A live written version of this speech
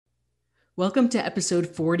Welcome to episode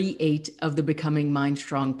 48 of the Becoming Mind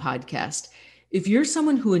Strong podcast. If you're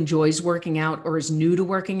someone who enjoys working out or is new to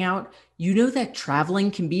working out, you know that traveling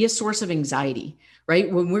can be a source of anxiety, right?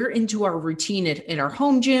 When we're into our routine at our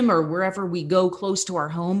home gym or wherever we go close to our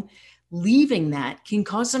home, leaving that can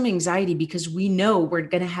cause some anxiety because we know we're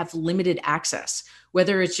going to have limited access,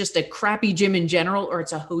 whether it's just a crappy gym in general or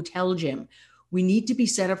it's a hotel gym. We need to be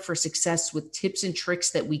set up for success with tips and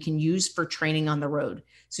tricks that we can use for training on the road.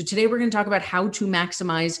 So today we're going to talk about how to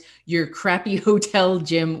maximize your crappy hotel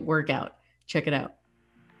gym workout. Check it out.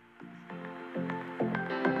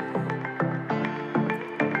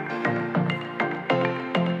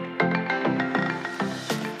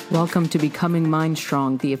 Welcome to Becoming Mind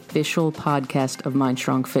Strong, the official podcast of Mind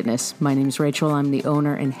Strong Fitness. My name is Rachel. I'm the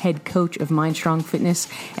owner and head coach of Mind Strong Fitness,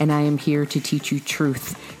 and I am here to teach you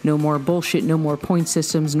truth. No more bullshit, no more point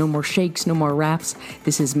systems, no more shakes, no more wraps.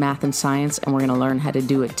 This is math and science, and we're going to learn how to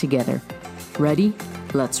do it together. Ready?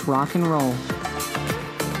 Let's rock and roll.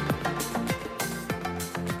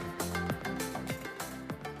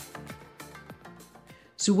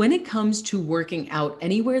 So when it comes to working out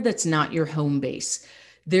anywhere that's not your home base,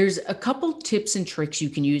 there's a couple tips and tricks you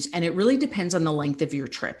can use, and it really depends on the length of your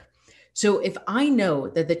trip. So if I know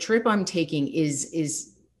that the trip I'm taking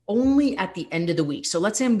is only at the end of the week, so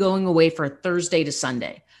let's say I'm going away for Thursday to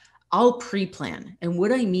Sunday, I'll pre-plan. And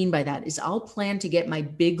what I mean by that is I'll plan to get my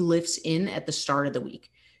big lifts in at the start of the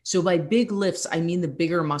week. So by big lifts, I mean the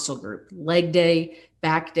bigger muscle group: leg day,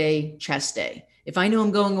 back day, chest day. If I know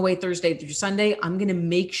I'm going away Thursday through Sunday, I'm going to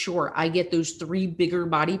make sure I get those 3 bigger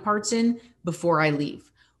body parts in before I leave.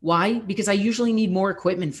 Why? Because I usually need more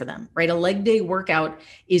equipment for them, right? A leg day workout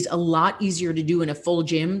is a lot easier to do in a full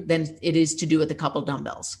gym than it is to do with a couple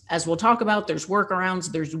dumbbells. As we'll talk about, there's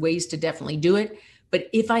workarounds, there's ways to definitely do it. But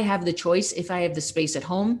if I have the choice, if I have the space at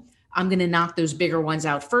home, I'm going to knock those bigger ones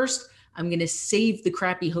out first. I'm going to save the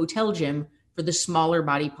crappy hotel gym for the smaller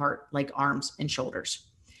body part like arms and shoulders.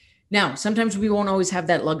 Now, sometimes we won't always have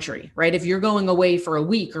that luxury, right? If you're going away for a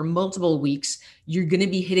week or multiple weeks, you're going to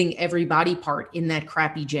be hitting every body part in that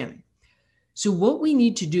crappy gym. So what we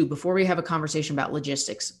need to do before we have a conversation about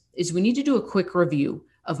logistics is we need to do a quick review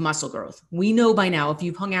of muscle growth. We know by now, if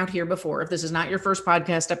you've hung out here before, if this is not your first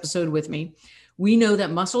podcast episode with me, we know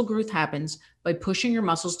that muscle growth happens by pushing your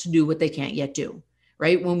muscles to do what they can't yet do,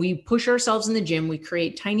 right? When we push ourselves in the gym, we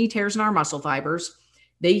create tiny tears in our muscle fibers.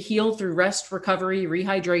 They heal through rest, recovery,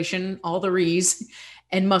 rehydration, all the re's,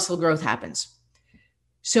 and muscle growth happens.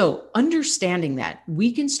 So understanding that,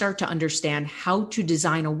 we can start to understand how to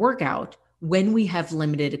design a workout when we have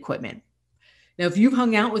limited equipment. Now, if you've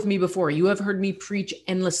hung out with me before, you have heard me preach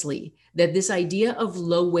endlessly that this idea of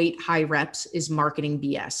low weight, high reps is marketing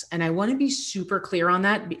BS. And I want to be super clear on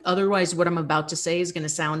that. Otherwise, what I'm about to say is going to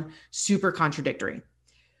sound super contradictory.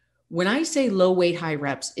 When I say low weight, high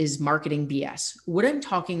reps is marketing BS, what I'm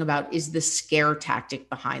talking about is the scare tactic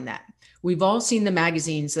behind that. We've all seen the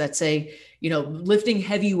magazines that say, lifting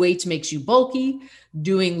heavy weights makes you bulky.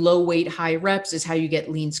 Doing low weight, high reps is how you get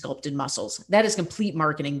lean, sculpted muscles. That is complete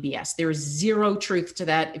marketing BS. There is zero truth to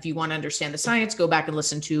that. If you want to understand the science, go back and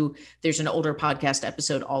listen to, there's an older podcast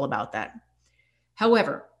episode all about that.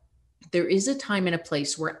 However, there is a time and a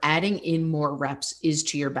place where adding in more reps is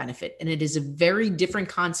to your benefit. And it is a very different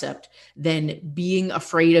concept than being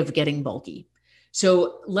afraid of getting bulky.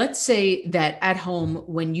 So let's say that at home,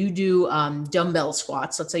 when you do dumbbell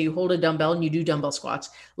squats, let's say you hold a dumbbell and you do dumbbell squats.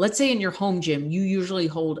 Let's say in your home gym, you usually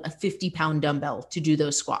hold a 50-pound dumbbell to do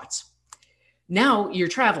those squats. Now you're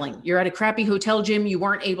traveling, you're at a crappy hotel gym. You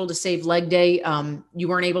weren't able to save leg day. You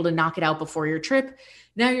weren't able to knock it out before your trip.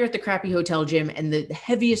 Now you're at the crappy hotel gym and the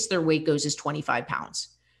heaviest their weight goes is 25 pounds.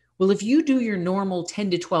 Well, if you do your normal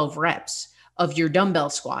 10 to 12 reps of your dumbbell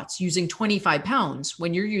squats using 25 pounds,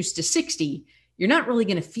 when you're used to 60, you're not really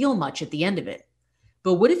going to feel much at the end of it.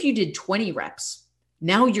 But what if you did 20 reps?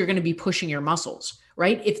 Now you're going to be pushing your muscles,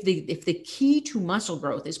 right? If the key to muscle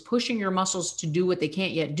growth is pushing your muscles to do what they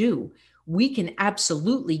can't yet do, we can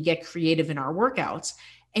absolutely get creative in our workouts.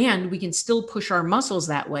 And we can still push our muscles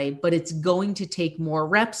that way, but it's going to take more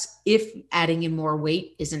reps if adding in more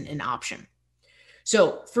weight isn't an option.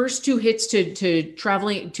 So first 2 hits to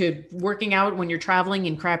traveling, to working out when you're traveling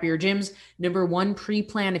in crappier gyms. Number 1,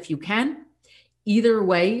 pre-plan if you can. Either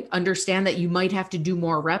way, understand that you might have to do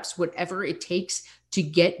more reps, whatever it takes to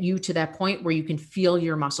get you to that point where you can feel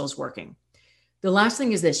your muscles working. The last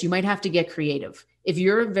thing is this: you might have to get creative. If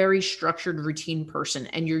you're a very structured routine person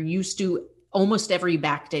and you're used to almost every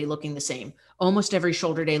back day looking the same, almost every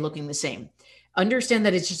shoulder day looking the same, understand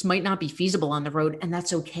that it just might not be feasible on the road, and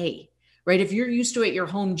that's okay, right? If you're used to at your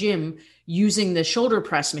home gym using the shoulder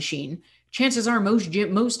press machine Chances are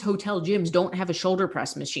most hotel gyms don't have a shoulder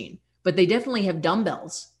press machine, but they definitely have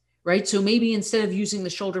dumbbells, right? So maybe instead of using the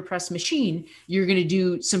shoulder press machine, you're going to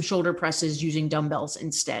do some shoulder presses using dumbbells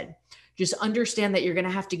instead. Just understand that you're going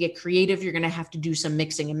to have to get creative. You're going to have to do some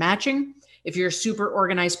mixing and matching. If you're a super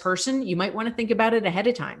organized person, you might want to think about it ahead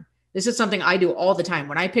of time. This is something I do all the time.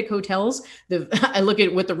 When I pick hotels, I look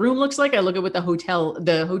at what the room looks like. I look at what the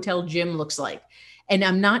hotel gym looks like. And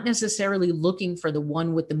I'm not necessarily looking for the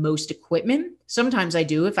one with the most equipment. Sometimes I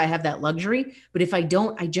do if I have that luxury, but if I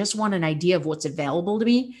don't, I just want an idea of what's available to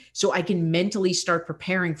me so I can mentally start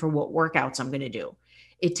preparing for what workouts I'm going to do.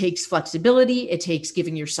 It takes flexibility. It takes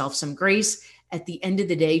giving yourself some grace. At the end of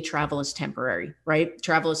the day, travel is temporary, right?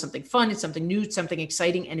 Travel is something fun. It's something new, it's something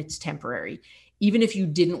exciting, and it's temporary. Even if you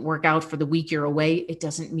didn't work out for the week you're away, it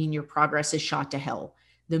doesn't mean your progress is shot to hell.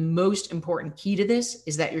 The most important key to this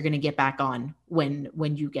is that you're going to get back on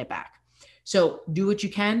when you get back. So do what you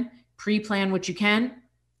can, pre-plan what you can.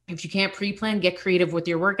 If you can't pre-plan, get creative with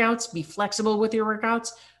your workouts, be flexible with your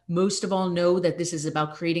workouts. Most of all, know that this is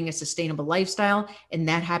about creating a sustainable lifestyle, and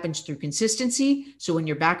that happens through consistency. So when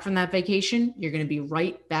you're back from that vacation, you're going to be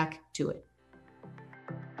right back to it.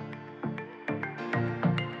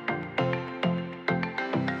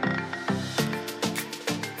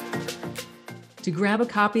 To grab a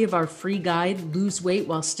copy of our free guide, Lose Weight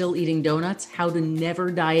While Still Eating Donuts, How to Never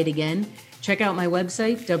Diet Again, check out my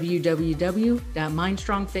website,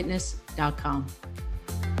 www.mindstrongfitness.com.